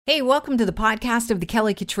Hey, welcome to the podcast of the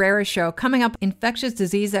Kelly Cutrera Show. Coming up, infectious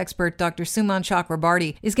disease expert Dr. Suman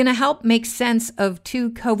Chakrabarty is going to help make sense of two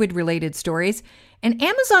COVID-related stories. And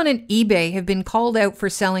Amazon and eBay have been called out for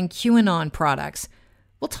selling QAnon products.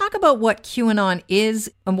 We'll talk about what QAnon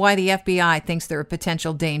is and why the FBI thinks they're a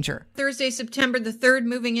potential danger. Thursday, September the 3rd,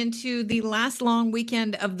 moving into the last long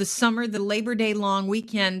weekend of the summer, the Labor Day long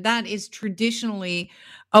weekend. That is traditionally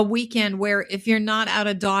a weekend where if you're not out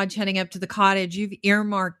of Dodge heading up to the cottage, you've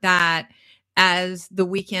earmarked that as the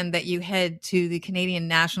weekend that you head to the Canadian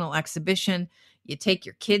National Exhibition. You take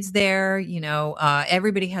your kids there.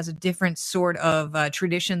 Everybody has a different sort of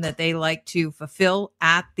tradition that they like to fulfill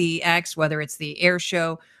at the X, whether it's the air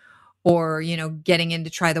show or, getting in to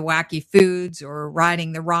try the wacky foods or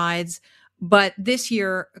riding the rides. But this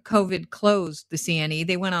year, COVID closed the CNE.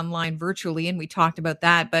 They went online virtually, and we talked about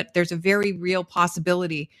that. But there's a very real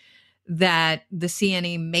possibility that the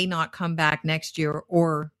CNE may not come back next year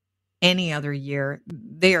or any other year.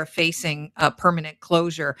 They are facing a permanent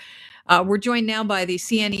closure. We're joined now by the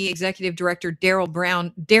CNE Executive Director, Daryl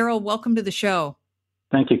Brown. Daryl, welcome to the show.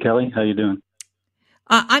 Thank you, Kelly. How are you doing?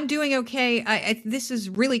 I'm doing okay. This is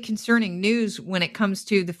really concerning news when it comes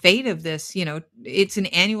to the fate of this. It's an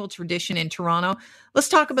annual tradition in Toronto. Let's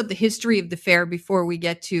talk about the history of the fair before we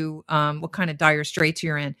get to what kind of dire straits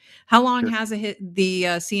you're in. How long has the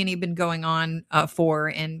CNE been going on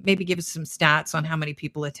for? And maybe give us some stats on how many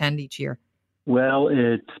people attend each year. Well,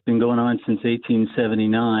 it's been going on since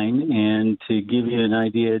 1879. And to give you an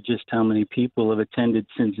idea just how many people have attended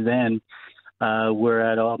since then, we're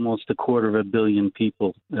at almost 250 million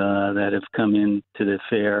people that have come into the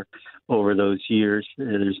fair over those years.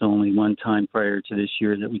 There's only one time prior to this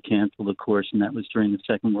year that we canceled, of course, and that was during the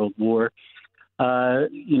Second World War.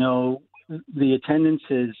 The attendance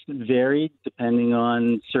has varied depending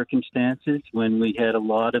on circumstances. When we had a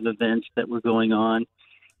lot of events that were going on,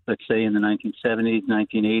 let's say in the 1970s,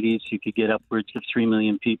 1980s, you could get upwards of 3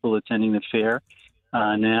 million people attending the fair.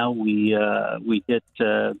 Now we get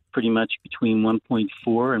pretty much between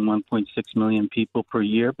 1.4 and 1.6 million people per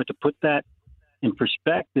year. But to put that in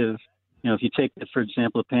perspective, if you take, for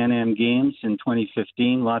example, the Pan Am Games in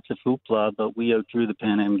 2015, lots of hoopla, but we outdrew the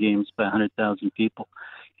Pan Am Games by 100,000 people.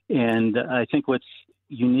 And I think what's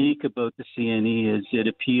unique about the CNE is it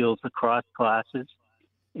appeals across classes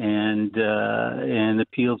and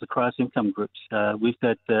appeals across income groups. We've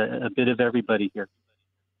got a bit of everybody here.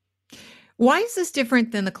 Why is this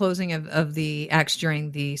different than the closing of the X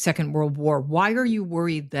during the Second World War? Why are you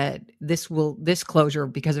worried that this closure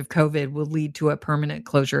because of COVID will lead to a permanent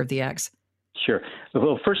closure of the X? Sure.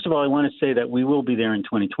 Well, first of all, I want to say that we will be there in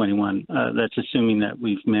 2021. That's assuming that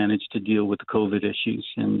we've managed to deal with the COVID issues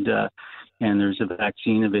and there's a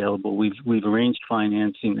vaccine available. We've arranged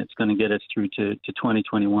financing that's going to get us through to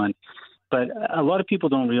 2021. But a lot of people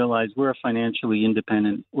don't realize we're a financially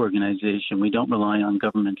independent organization. We don't rely on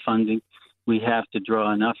government funding. We have to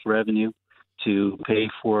draw enough revenue to pay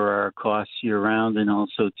for our costs year-round and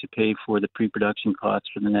also to pay for the pre-production costs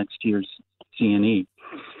for the next year's CNE.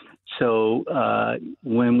 So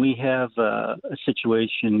when we have a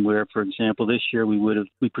situation where, for example, this year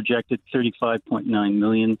we projected 35.9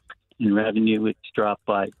 million in revenue, it's dropped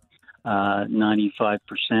by 95%.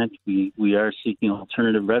 We are seeking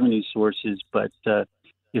alternative revenue sources, but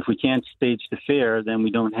if we can't stage the fair, then we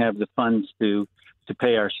don't have the funds to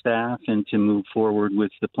pay our staff and to move forward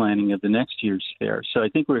with the planning of the next year's fair. So I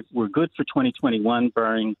think we're good for 2021,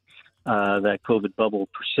 barring that COVID bubble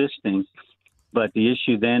persisting. But the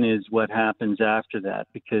issue then is what happens after that,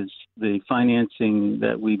 because the financing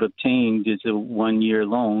that we've obtained is a one-year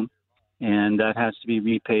loan, and that has to be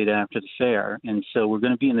repaid after the fair. And so we're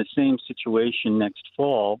going to be in the same situation next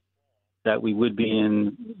fall that we would be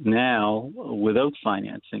in now without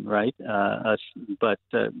financing, right? But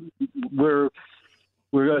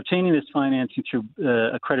we're obtaining this financing through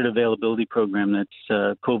a credit availability program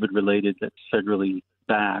that's COVID-related, that's federally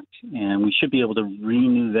backed, and we should be able to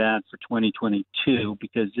renew that for 2022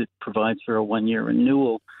 because it provides for a one-year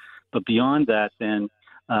renewal. But beyond that, then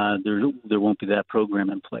there won't be that program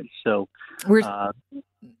in place. So, I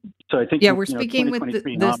think we're speaking with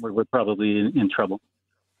we're probably in trouble.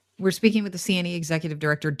 We're speaking with the CNE Executive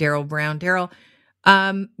Director, Daryl Brown. Daryl,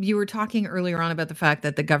 you were talking earlier on about the fact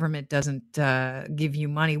that the government doesn't give you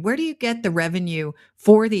money. Where do you get the revenue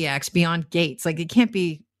for the X beyond gates? Like, it can't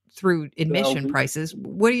be through admission prices.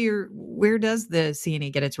 Where does the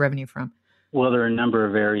CNE get its revenue from? Well, there are a number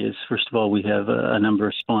of areas. First of all, we have a number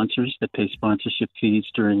of sponsors that pay sponsorship fees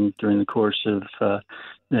during the course of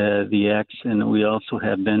the X, and we also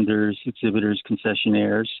have vendors, exhibitors,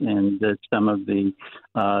 concessionaires, and some of the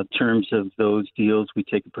terms of those deals, we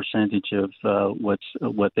take a percentage of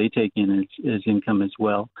what they take in as income as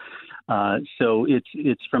well. So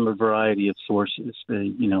it's from a variety of sources.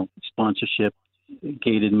 Sponsorship,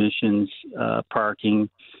 gate admissions, parking.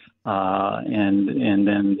 And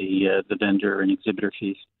then the vendor and exhibitor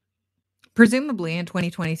fees. Presumably in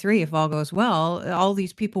 2023, if all goes well, all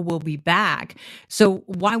these people will be back. So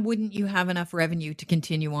why wouldn't you have enough revenue to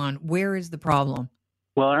continue on? Where is the problem?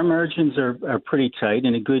 Well, our margins are pretty tight.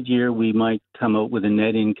 In a good year, we might come out with a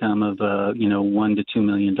net income of $1 to $2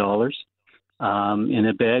 million. In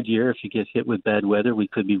a bad year, if you get hit with bad weather, we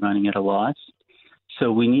could be running at a loss.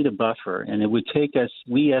 So we need a buffer, and it would take us,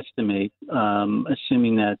 we estimate,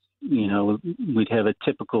 assuming that, we'd have a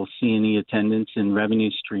typical C&E attendance and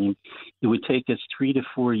revenue stream, it would take us 3 to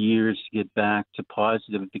 4 years to get back to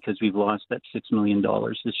positive because we've lost that $6 million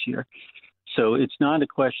this year. So it's not a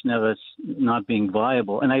question of us not being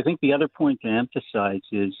viable. And I think the other point to emphasize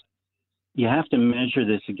is you have to measure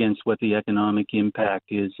this against what the economic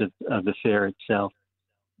impact is of the fair itself.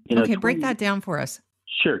 Okay, break that down for us.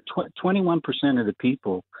 Sure. 21% of the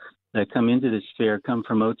people that come into this fair come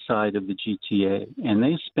from outside of the GTA, and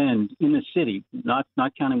they spend in the city, not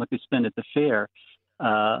counting what they spend at the fair,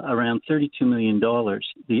 around $32 million.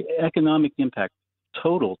 The economic impact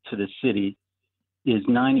total to the city is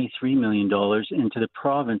 $93 million, and to the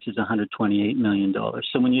province is $128 million.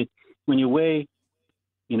 So when you weigh,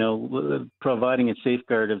 providing a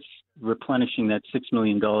safeguard of replenishing that $6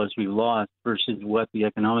 million we lost versus what the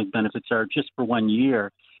economic benefits are just for 1 year,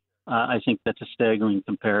 I think that's a staggering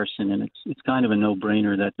comparison, and it's kind of a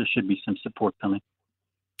no-brainer that there should be some support coming.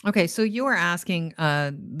 Okay, so you are asking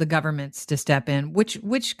the governments to step in.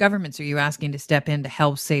 Which governments are you asking to step in to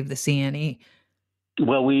help save the CNE?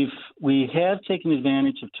 Well, we have taken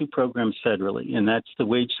advantage of two programs federally, and that's the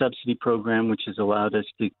wage subsidy program, which has allowed us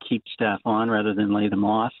to keep staff on rather than lay them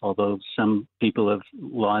off, although some people have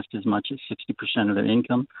lost as much as 60% of their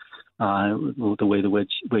income. The way the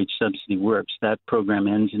wage subsidy works, that program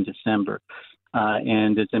ends in December.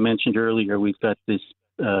 And as I mentioned earlier, we've got this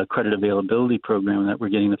credit availability program that we're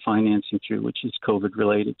getting the financing through, which is COVID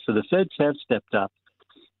related. So the feds have stepped up.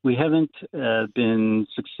 We haven't been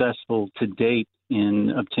successful to date in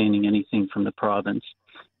obtaining anything from the province.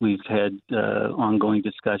 We've had ongoing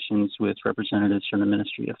discussions with representatives from the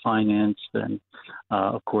Ministry of Finance and,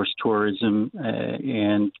 of course, tourism.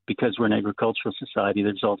 And because we're an agricultural society,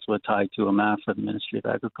 there's also a tie to AMAFRA, the Ministry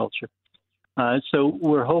of Agriculture. So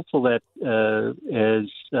we're hopeful that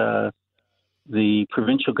as the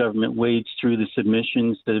provincial government wades through the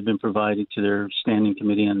submissions that have been provided to their Standing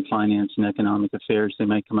Committee on Finance and Economic Affairs, they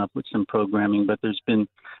might come up with some programming, but there's been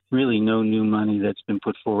really no new money that's been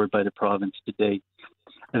put forward by the province to date.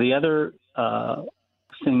 The other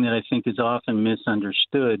thing that I think is often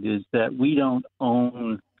misunderstood is that we don't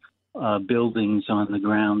own buildings on the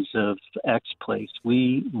grounds of X Place.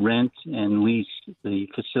 We rent and lease the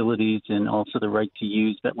facilities and also the right to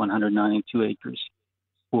use that 192 acres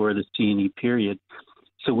for the C&E period.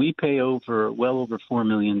 So we pay well over $4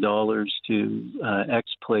 million to X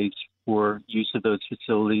Place for use of those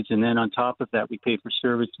facilities. And then on top of that, we pay for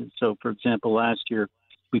services. So, for example, last year,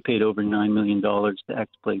 we paid over $9 million to X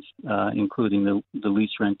Place, including the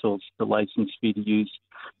lease rentals, the license fee to use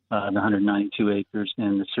the 192 acres,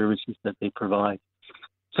 and the services that they provide.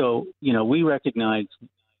 So, we recognize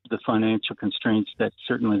the financial constraints that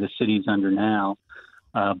certainly the city's under now.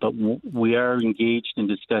 But we are engaged in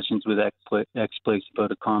discussions with X Place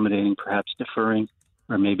about accommodating, perhaps deferring,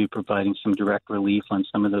 or maybe providing some direct relief on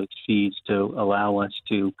some of those fees to allow us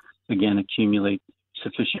to, again, accumulate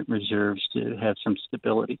sufficient reserves to have some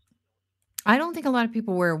stability. I don't think a lot of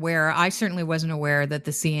people were aware. I certainly wasn't aware that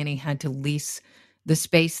the CNE had to lease the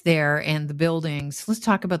space there and the buildings. Let's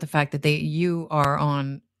talk about the fact that you are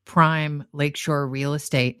on prime lakeshore real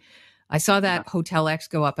estate. I saw that Hotel X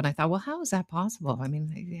go up and I thought, well, how is that possible? I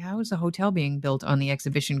mean, how is a hotel being built on the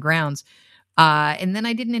exhibition grounds? And then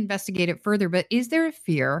I didn't investigate it further, but is there a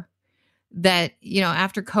fear that,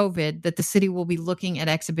 after COVID, that the city will be looking at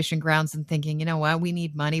exhibition grounds and thinking, you know what, we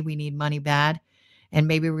need money bad. And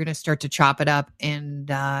maybe we're going to start to chop it up and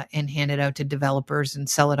hand it out to developers and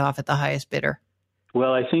sell it off at the highest bidder?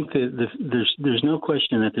 Well, I think that there's no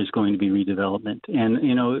question that there's going to be redevelopment. And,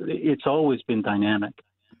 it's always been dynamic.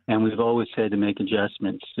 And we've always had to make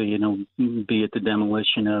adjustments. So, be it the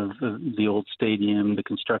demolition of the old stadium, the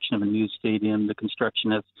construction of a new stadium, the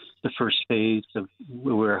construction of the first phase of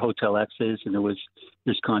where Hotel X is, and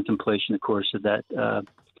there's contemplation, of course, of that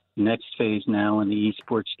next phase now in the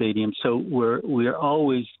esports stadium. So we're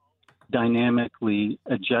always dynamically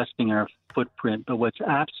adjusting our footprint. But what's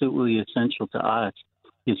absolutely essential to us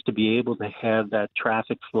is to be able to have that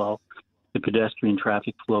traffic flow, the pedestrian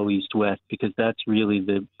traffic flow east-west, because that's really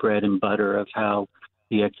the bread and butter of how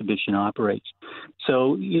the exhibition operates.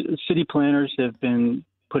 So city planners have been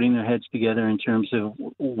putting their heads together in terms of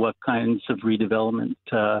what kinds of redevelopment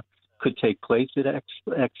could take place at X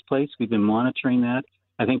Place. We've been monitoring that.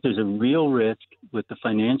 I think there's a real risk with the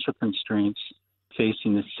financial constraints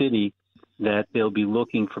facing the city that they'll be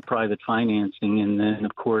looking for private financing. And then,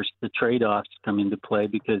 of course, the trade-offs come into play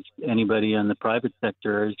because anybody in the private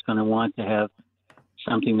sector is going to want to have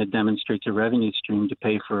something that demonstrates a revenue stream to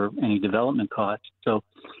pay for any development costs. So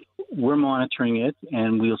we're monitoring it,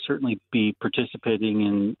 and we'll certainly be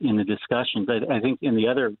participating in the discussions. I think, and the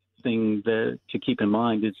other thing to keep in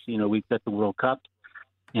mind is, we've got the World Cup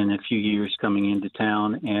in a few years coming into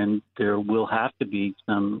town, and there will have to be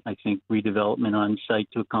some, I think, redevelopment on site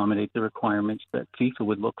to accommodate the requirements that FIFA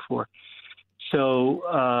would look for. So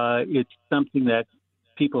it's something that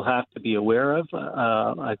people have to be aware of.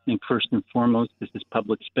 I think first and foremost, this is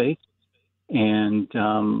public space, and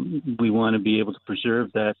we want to be able to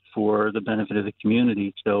preserve that for the benefit of the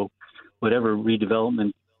community. So whatever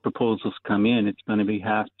redevelopment proposals come in, it's going to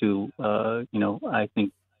have to, I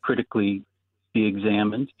think, critically be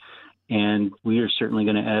examined, and we are certainly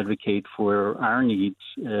going to advocate for our needs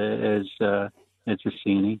as a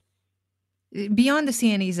CNE. Beyond the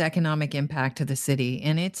CNE's economic impact to the city,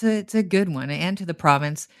 and it's a good one, and to the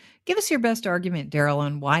province, give us your best argument, Daryl,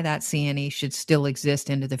 on why that CNE should still exist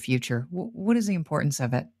into the future. What is the importance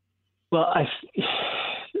of it?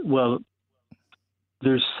 Well,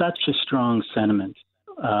 there's such a strong sentiment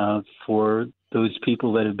for those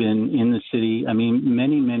people that have been in the city. I mean,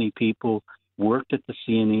 many people worked at the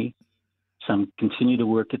CNE. Some continue to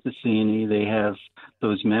work at the CNE. They have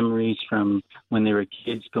those memories from when they were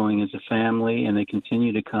kids going as a family, and they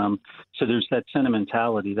continue to come. So there's that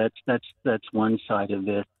sentimentality. That's one side of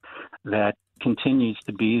it that continues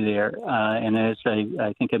to be there. And as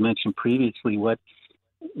I think I mentioned previously, what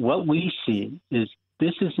we see is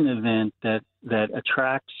this is an event that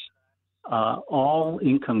attracts all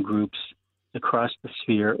income groups across the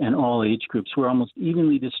sphere and all age groups. We're almost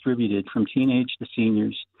evenly distributed from teenage to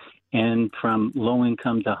seniors and from low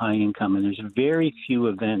income to high income. And there's very few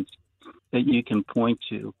events that you can point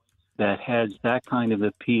to that has that kind of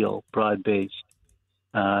appeal, broad-based.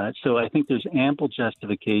 So I think there's ample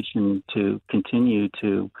justification to continue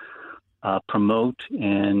to promote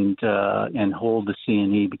and hold the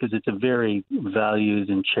CNE because it's a very valued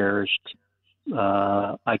and cherished,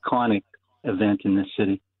 iconic event in this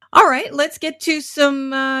city. All right, let's get to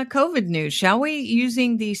some COVID news, shall we?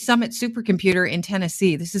 Using the Summit supercomputer in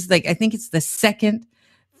Tennessee. This is I think it's the second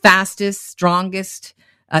fastest, strongest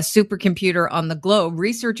supercomputer on the globe.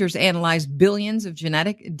 Researchers analyzed billions of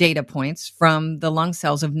genetic data points from the lung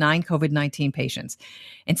cells of 9 COVID-19 patients.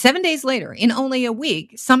 And 7 days later, in only a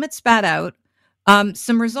week, Summit spat out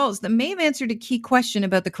some results that may have answered a key question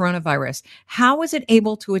about the coronavirus. How is it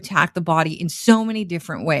able to attack the body in so many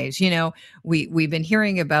different ways? We've been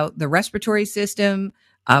hearing about the respiratory system.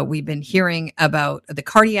 We've been hearing about the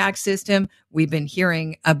cardiac system. We've been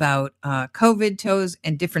hearing about COVID toes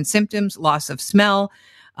and different symptoms, loss of smell,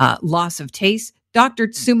 loss of taste. Dr.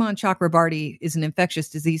 Suman Chakrabarty is an infectious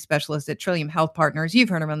disease specialist at Trillium Health Partners. You've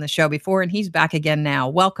heard him on the show before, and he's back again now.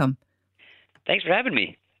 Welcome. Thanks for having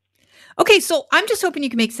me. Okay, so I'm just hoping you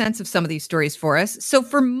can make sense of some of these stories for us. So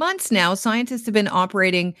for months now, scientists have been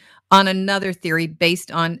operating on another theory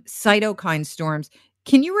based on cytokine storms.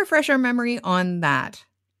 Can you refresh our memory on that?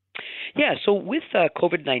 Yeah, so with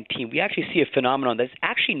COVID-19, we actually see a phenomenon that's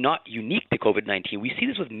actually not unique to COVID-19. We see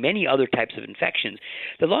this with many other types of infections.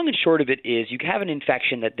 The long and short of it is you have an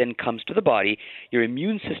infection that then comes to the body. Your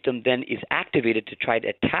immune system then is activated to try to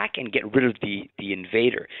attack and get rid of the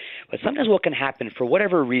invader. But sometimes what can happen, for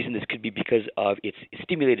whatever reason, this could be because of it's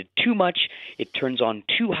stimulated too much, it turns on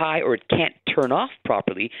too high, or it can't turn off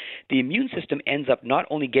properly. The immune system ends up not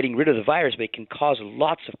only getting rid of the virus, but it can cause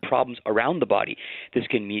lots of problems around the body. This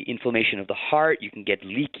can mean inflammation of the heart, you can get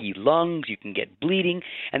leaky lungs, you can get bleeding,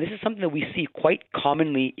 and this is something that we see quite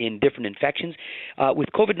commonly in different infections. With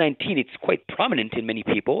COVID-19, it's quite prominent in many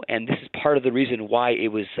people, and this is part of the reason why it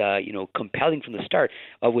was compelling from the start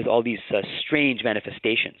with all these strange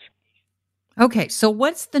manifestations. Okay, so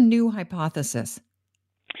what's the new hypothesis?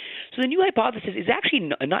 So the new hypothesis is actually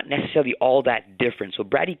not necessarily all that different. So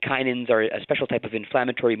bradykinins are a special type of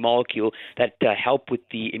inflammatory molecule that help with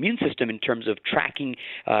the immune system in terms of tracking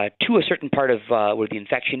to a certain part of where the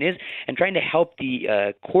infection is and trying to help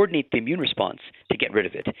the coordinate the immune response to get rid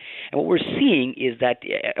of it. And what we're seeing is that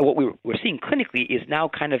what we're seeing clinically is now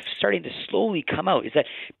kind of starting to slowly come out, is that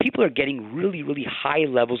people are getting really, really high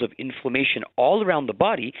levels of inflammation all around the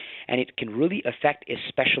body, and it can really affect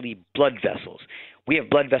especially blood vessels. We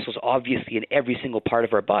have blood vessels, obviously, in every single part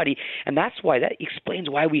of our body, and that explains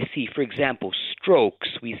why we see, for example, strokes.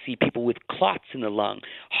 We see people with clots in the lung,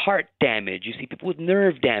 heart damage. You see people with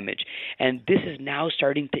nerve damage, and this is now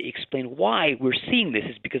starting to explain why we're seeing this,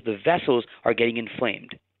 is because the vessels are getting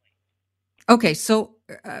inflamed. Okay, so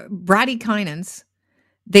bradykinins,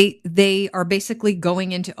 they are basically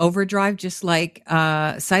going into overdrive just like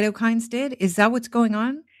cytokines did? Is that what's going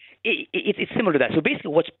on? It's similar to that. So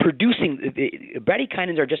basically what's producing the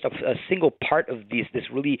bradykinins are just a single part of this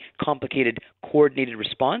really complicated coordinated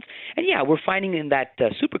response. And yeah, we're finding in that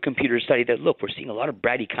supercomputer study that, look, we're seeing a lot of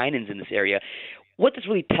bradykinins in this area. What that's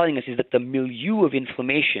really telling us is that the milieu of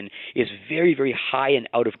inflammation is very, very high and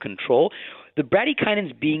out of control. The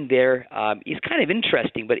bradykinins being there is kind of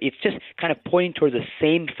interesting, but it's just kind of pointing towards the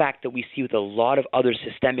same fact that we see with a lot of other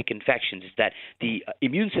systemic infections, is that the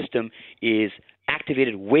immune system is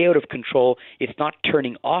activated way out of control. It's not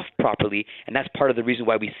turning off properly, and that's part of the reason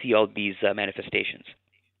why we see all these manifestations.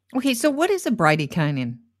 Okay, so what is a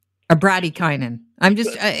bradykinin? A bradykinin. I'm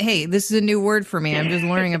just, hey, this is a new word for me. I'm just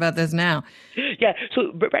learning about this now. Yeah,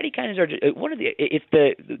 so bradykinins are one of it's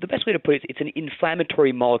the best way to put it, it's an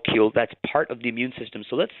inflammatory molecule that's part of the immune system.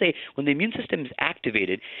 So let's say when the immune system is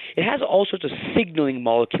activated, it has all sorts of signaling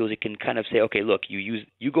molecules. It can kind of say, okay, look, you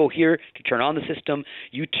go here to turn on the system,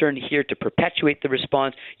 you turn here to perpetuate the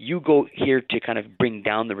response, you go here to kind of bring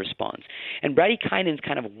down the response. And bradykinins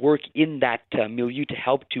kind of work in that milieu to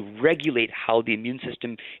help to regulate how the immune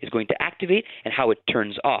system is going to activate and how it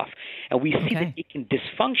turns off. And we see that it can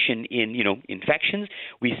dysfunction in, infections.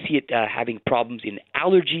 We see it having problems in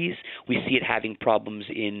allergies. We see it having problems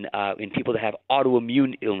in people that have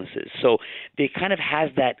autoimmune illnesses. So they kind of has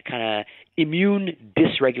that kind of immune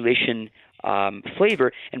dysregulation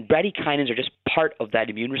flavor, and bradykinins are just part of that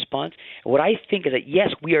immune response. And what I think is that, yes,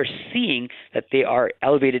 we are seeing that they are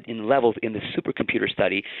elevated in levels in the supercomputer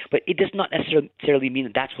study, but it does not necessarily mean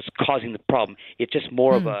that that's what's causing the problem. It's just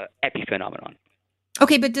more of a epiphenomenon.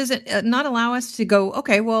 Okay, but does it not allow us to go,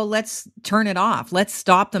 okay, well, let's turn it off. Let's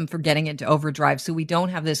stop them from getting into overdrive so we don't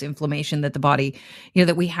have this inflammation that the body,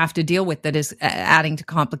 that we have to deal with that is adding to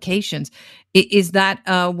complications. Is that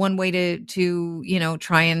one way to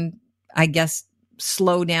try and, I guess,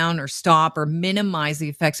 slow down or stop or minimize the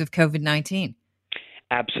effects of COVID-19?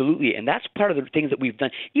 Absolutely, and that's part of the things that we've done.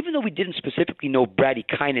 Even though we didn't specifically know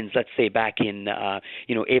bradykinins, let's say back in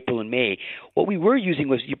April and May, what we were using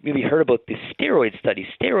was, you maybe heard about the steroid study.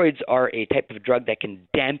 Steroids are a type of drug that can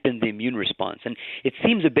dampen the immune response, and it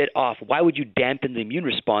seems a bit off. Why would you dampen the immune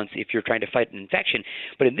response if you're trying to fight an infection?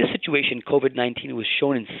 But in this situation, COVID-19 was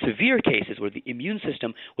shown in severe cases where the immune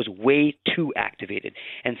system was way too activated,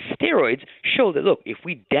 and steroids show that, look, if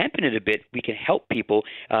we dampen it a bit, we can help people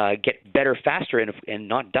get better faster and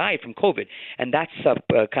not die from COVID. And that's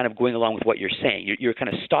kind of going along with what you're saying. You're kind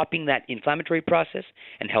of stopping that inflammatory process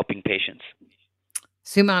and helping patients.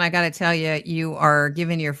 Suman, I got to tell you, you are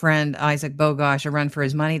giving your friend Isaac Bogosh a run for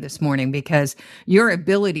his money this morning, because your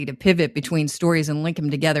ability to pivot between stories and link them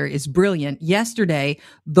together is brilliant. Yesterday,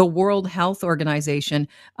 the World Health Organization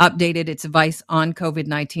updated its advice on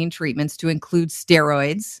COVID-19 treatments to include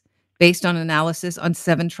steroids based on analysis on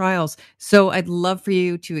 7 trials. So I'd love for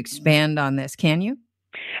you to expand on this. Can you?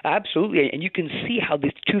 Absolutely, and you can see how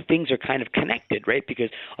these two things are kind of connected, right? Because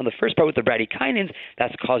on the first part with the bradykinins,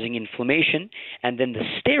 that's causing inflammation, and then the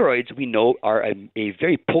steroids, we know, are a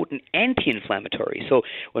very potent anti-inflammatory. So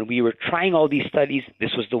when we were trying all these studies,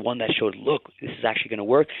 this was the one that showed, look, this is actually going to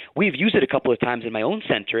work. We've used it a couple of times in my own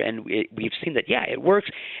center, and we've seen that, yeah, it works,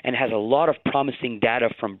 and has a lot of promising data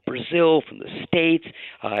from Brazil, from the States,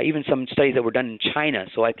 even some studies that were done in China.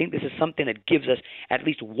 So I think this is something that gives us at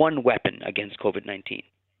least one weapon against COVID-19.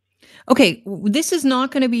 Okay, this is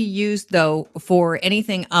not going to be used, though, for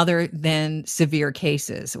anything other than severe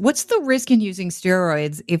cases. What's the risk in using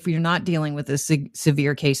steroids if you're not dealing with a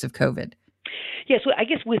severe case of COVID? Yeah, so I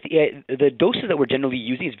guess with the doses that we're generally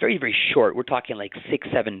using is very, very short. We're talking like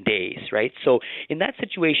 6-7 days, right? So in that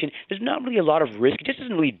situation, there's not really a lot of risk. It just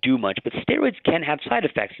doesn't really do much. But steroids can have side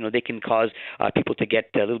effects. They can cause people to get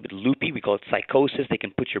a little bit loopy. We call it psychosis. They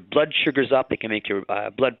can put your blood sugars up. They can make your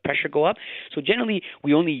blood pressure go up. So generally,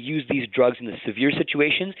 we only use these drugs in the severe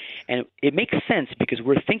situations. And it makes sense because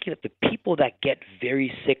we're thinking that the people that get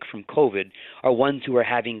very sick from COVID are ones who are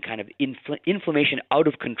having kind of inflammation out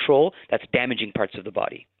of control that's damaging parts of the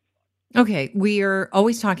body. Okay, we are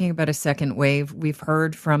always talking about a second wave. We've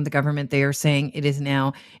heard from the government, they are saying it is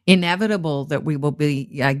now inevitable that we will be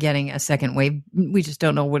getting a second wave. We just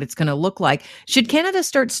don't know what it's going to look like. Should Canada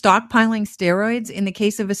start stockpiling steroids in the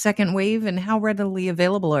case of a second wave, and how readily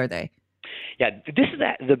available are they? Yeah, this is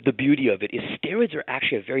the beauty of it is steroids are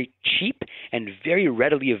actually a very cheap and very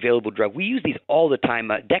readily available drug. We use these all the time.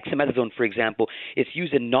 Dexamethasone, for example, it's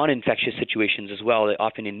used in non-infectious situations as well,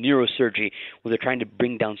 often in neurosurgery where they're trying to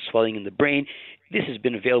bring down swelling in the brain. This has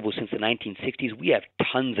been available since the 1960s. We have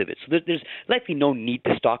tons of it. So there's likely no need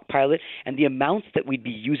to stockpile it. And the amounts that we'd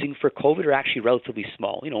be using for COVID are actually relatively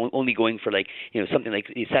small, only going for something like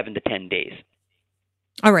 7 to 10 days.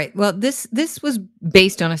 All right. Well, this was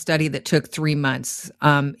based on a study that took 3 months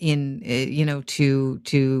to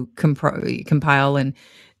compile and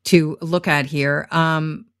to look at here.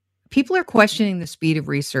 People are questioning the speed of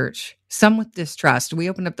research, some with distrust. We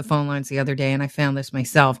opened up the phone lines the other day and I found this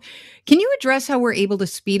myself. Can you address how we're able to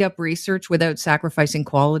speed up research without sacrificing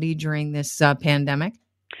quality during this pandemic?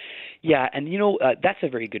 Yeah, and that's a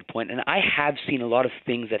very good point. And I have seen a lot of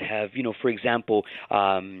things that have, for example,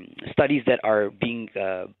 studies that are being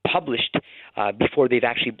published before they've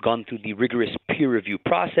actually gone through the rigorous peer review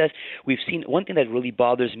process. We've seen one thing that really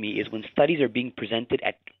bothers me is when studies are being presented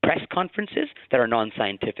at press conferences that are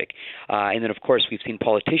non-scientific. And then, of course, we've seen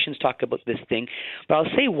politicians talk about this thing. But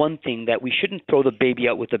I'll say one thing, that we shouldn't throw the baby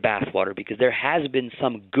out with the bathwater, because there has been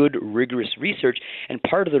some good, rigorous research. And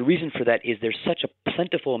part of the reason for that is there's such a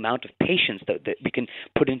plentiful amount of patients that we can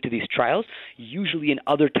put into these trials. Usually in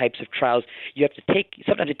other types of trials,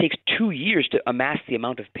 sometimes it takes 2 years to amass the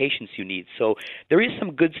amount of patients you need. So there is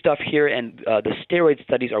some good stuff here, and the steroid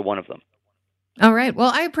studies are one of them. All right.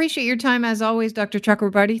 Well, I appreciate your time as always, Dr.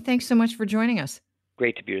 Chakrabarty. Thanks so much for joining us.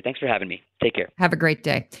 Great to be here. Thanks for having me. Take care. Have a great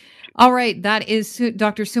day. All right. That is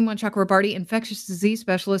Dr. Suman Chakrabarty, infectious disease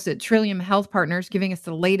specialist at Trillium Health Partners, giving us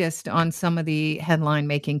the latest on some of the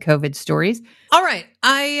headline-making COVID stories. All right.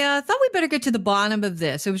 I thought we better get to the bottom of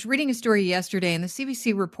this. I was reading a story yesterday, and the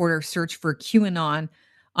CBC reporter searched for QAnon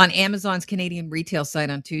on Amazon's Canadian retail site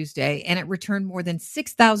on Tuesday, and it returned more than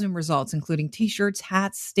 6,000 results, including T-shirts,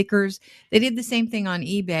 hats, stickers. They did the same thing on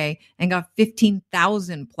eBay and got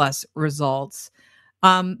 15,000 plus results.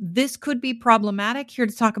 This could be problematic. Here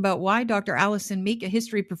to talk about why, Dr. Allison Meek, a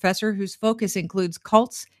history professor whose focus includes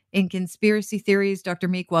cults and conspiracy theories. Dr.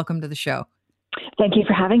 Meek, welcome to the show. Thank you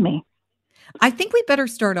for having me. I think we better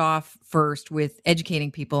start off first with educating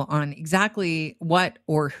people on exactly what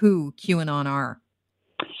or who QAnon are.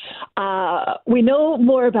 We know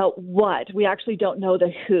more about what. We actually don't know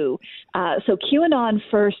the who. So QAnon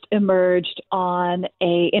first emerged on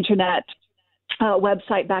a internet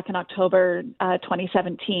website back in October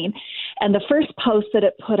 2017. And the first post that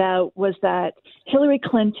it put out was that Hillary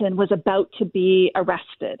Clinton was about to be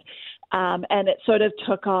arrested. And it sort of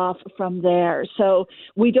took off from there. So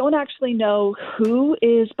we don't actually know who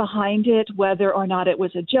is behind it, whether or not it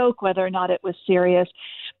was a joke, whether or not it was serious.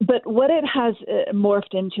 But what it has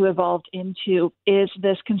evolved into, is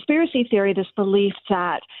this conspiracy theory, this belief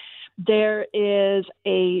that there is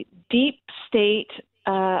a deep state,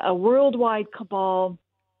 a worldwide cabal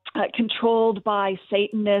controlled by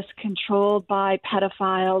Satanists, controlled by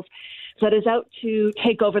pedophiles, that is out to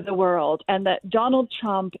take over the world, and that Donald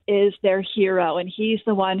Trump is their hero, and he's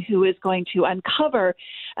the one who is going to uncover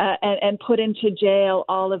and put into jail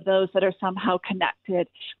all of those that are somehow connected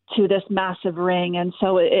to this massive ring. And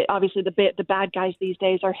so obviously the bad guys these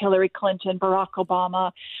days are Hillary Clinton, Barack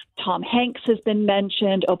Obama, Tom Hanks has been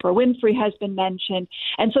mentioned, Oprah Winfrey has been mentioned.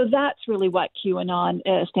 And so that's really what QAnon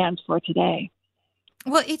stands for today.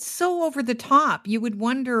 Well, it's so over the top. You would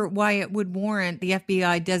wonder why it would warrant the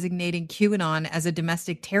FBI designating QAnon as a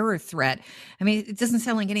domestic terror threat. I mean, it doesn't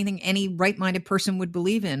sound like anything any right-minded person would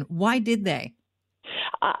believe in. Why did they?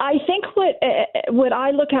 I think what I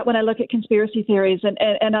look at when I look at conspiracy theories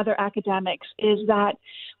and other academics is that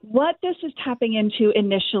What this is tapping into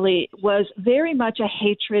initially was very much a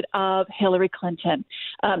hatred of Hillary Clinton.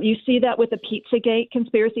 You see that with the Pizzagate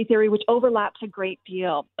conspiracy theory, which overlaps a great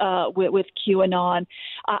deal with QAnon.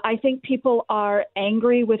 I think people are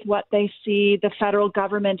angry with what they see the federal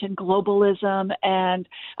government and globalism and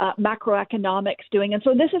macroeconomics doing. And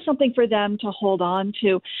so this is something for them to hold on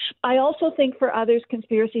to. I also think for others,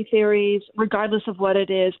 conspiracy theories, regardless of what it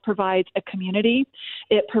is, provides a community.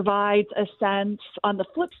 It provides a sense on the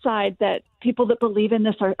flip side that people that believe in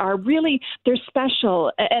this are really, they're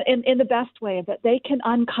special in the best way, that they can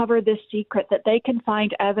uncover this secret, that they can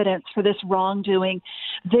find evidence for this wrongdoing.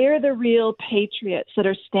 They're the real patriots that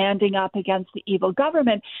are standing up against the evil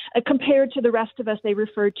government, compared to the rest of us they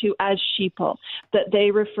refer to as sheeple, that they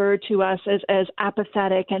refer to us as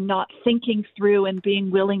apathetic and not thinking through and being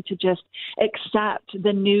willing to just accept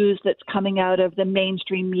the news that's coming out of the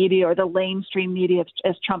mainstream media or the lamestream media,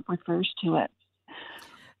 as Trump refers to it.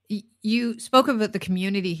 You spoke about the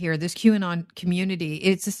community here, this QAnon community.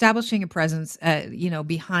 It's establishing a presence,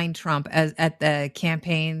 behind Trump at the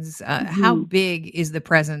campaigns. How big is the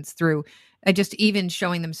presence through just even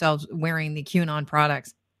showing themselves wearing the QAnon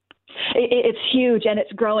products? It's huge and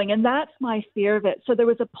it's growing, and that's my fear of it. So there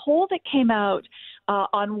was a poll that came out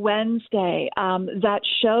on Wednesday that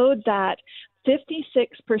showed that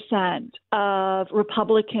 56% of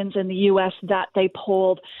Republicans in the U.S. that they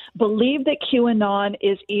polled believe that QAnon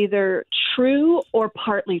is either true or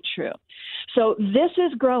partly true. So this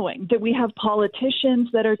is growing, that we have politicians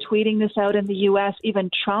that are tweeting this out in the U.S. Even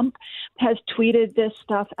Trump has tweeted this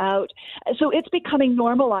stuff out. So it's becoming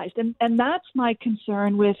normalized. And that's my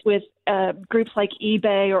concern with groups like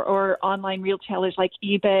eBay or online retailers like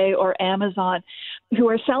eBay or Amazon, who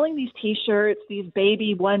are selling these T-shirts, these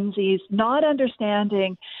baby onesies, not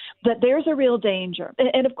understanding that there's a real danger.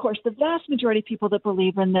 And of course, the vast majority of people that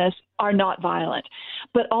believe in this are not violent.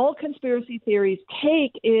 But all conspiracy theories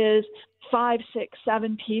take is 5, 6,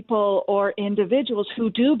 7 people or individuals who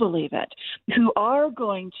do believe it, who are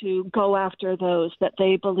going to go after those that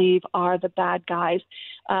they believe are the bad guys.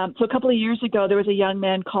 So a couple of years ago, there was a young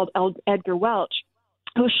man called Edgar Welch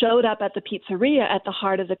who showed up at the pizzeria at the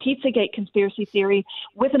heart of the Pizzagate conspiracy theory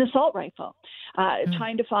with an assault rifle,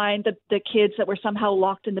 trying to find the kids that were somehow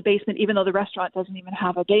locked in the basement, even though the restaurant doesn't even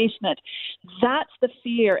have a basement. That's the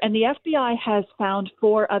fear. And the FBI has found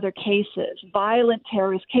 4 other cases, violent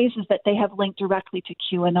terrorist cases, that they have linked directly to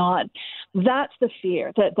QAnon. That's the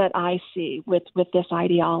fear that I see with this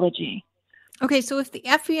ideology. Okay, so if the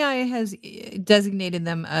FBI has designated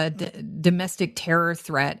them a domestic terror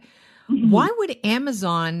threat, why would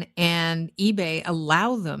Amazon and eBay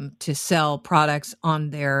allow them to sell products on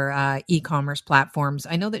their e-commerce platforms?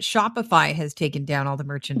 I know that Shopify has taken down all the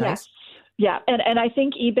merchandise. Yes. Yeah, and I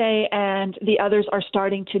think eBay and the others are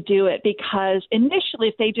starting to do it, because initially,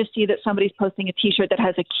 if they just see that somebody's posting a T-shirt that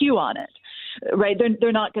has a Q on it, right,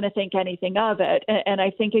 they're not going to think anything of it. And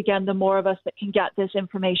I think, again, the more of us that can get this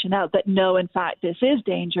information out, that know, in fact, this is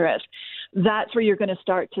dangerous, that's where you're going to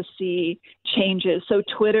start to see changes. So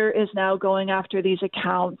Twitter is now going after these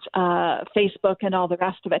accounts, Facebook and all the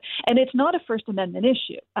rest of it. And it's not a First Amendment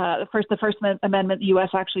issue. The First Amendment, the U.S.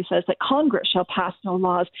 actually says that Congress shall pass no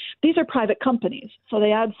laws. These are private companies, so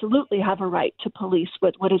they absolutely have a right to police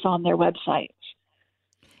what is on their website.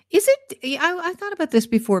 Is it, I thought about this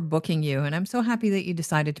before booking you, and I'm so happy that you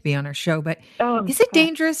decided to be on our show, but is it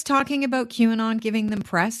dangerous talking about QAnon, giving them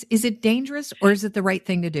press? Is it dangerous, or is it the right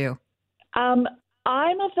thing to do?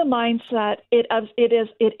 I'm of the mindset it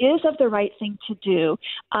is of the right thing to do.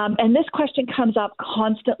 And this question comes up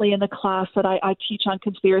constantly in the class that I teach on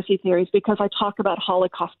conspiracy theories, because I talk about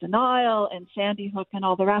Holocaust denial and Sandy Hook and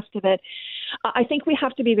all the rest of it. I think we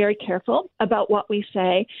have to be very careful about what we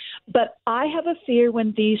say, but I have a fear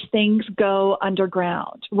when these things go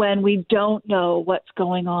underground, when we don't know what's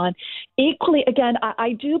going on. Equally, again,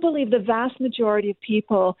 I do believe the vast majority of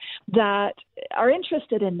people that are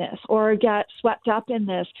interested in this or get swept up in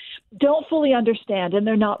this don't fully understand, and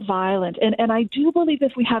they're not violent. And I do believe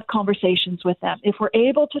if we have conversations with them, if we're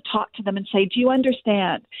able to talk to them and say, do you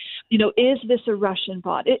understand? Is this a Russian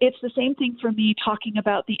bot? It's the same thing for me talking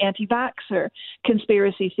about the anti-vaxxer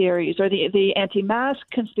conspiracy theories or the anti-mask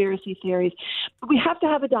conspiracy theories. We have to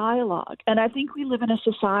have a dialogue. And I think we live in a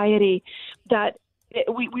society that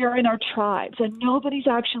we are in our tribes and nobody's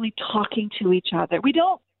actually talking to each other. We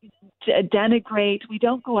don't denigrate. We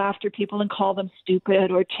don't go after people and call them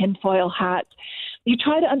stupid or tinfoil hats. You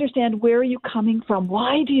try to understand, where are you coming from?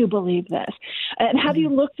 Why do you believe this? And have you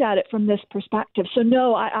looked at it from this perspective? So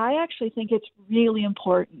no, I actually think it's really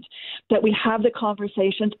important that we have the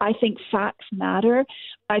conversations. I think facts matter.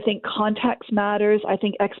 I think context matters. I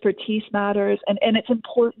think expertise matters. And it's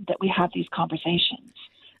important that we have these conversations.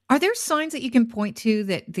 Are there signs that you can point to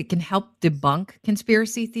that can help debunk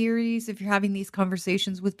conspiracy theories if you're having these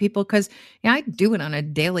conversations with people? Because I do it on a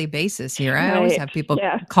daily basis here. I always have people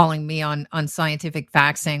calling me on scientific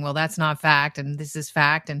facts saying, well, that's not fact and this is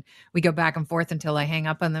fact. And we go back and forth until I hang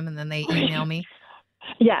up on them and then they email me.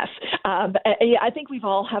 Yes. I think we've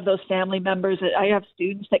all have those family members. I have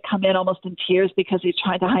students that come in almost in tears because they're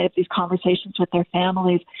trying to have these conversations with their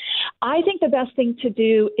families. I think the best thing to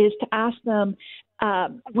do is to ask them,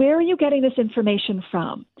 where are you getting this information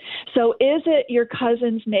from? So is it your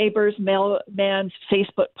cousin's neighbor's mailman's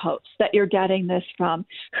Facebook posts that you're getting this from?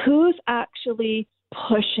 Who's actually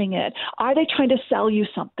pushing it? Are they trying to sell you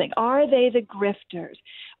something? Are they the grifters?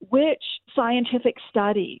 Which scientific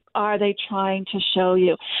study are they trying to show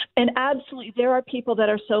you? And absolutely, there are people that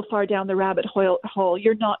are so far down the rabbit hole,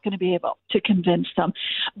 you're not going to be able to convince them.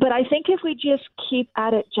 But I think if we just keep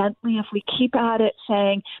at it gently, if we keep at it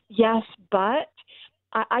saying, yes, but,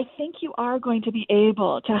 I think you are going to be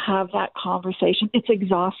able to have that conversation. It's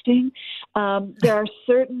exhausting. There are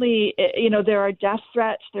certainly, there are death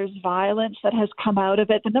threats. There's violence that has come out of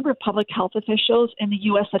it. The number of public health officials in the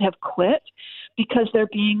U.S. that have quit because they're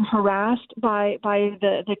being harassed by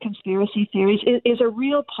the conspiracy theories is a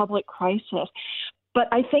real public crisis. But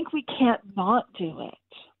I think we can't not do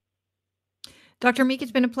it. Dr. Meek,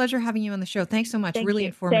 it's been a pleasure having you on the show. Thanks so much. Really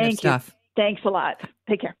informative stuff. Thanks a lot.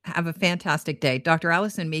 Take care. Have a fantastic day. Dr.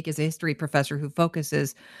 Allison Meek is a history professor who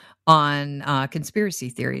focuses on conspiracy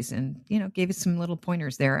theories and, gave us some little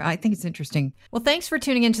pointers there. I think it's interesting. Well, thanks for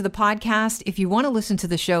tuning into the podcast. If you want to listen to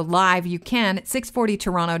the show live, you can at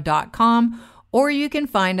 640toronto.com, or you can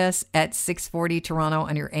find us at 640 Toronto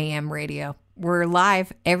on your AM radio. We're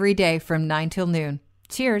live every day from 9 till noon.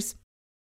 Cheers.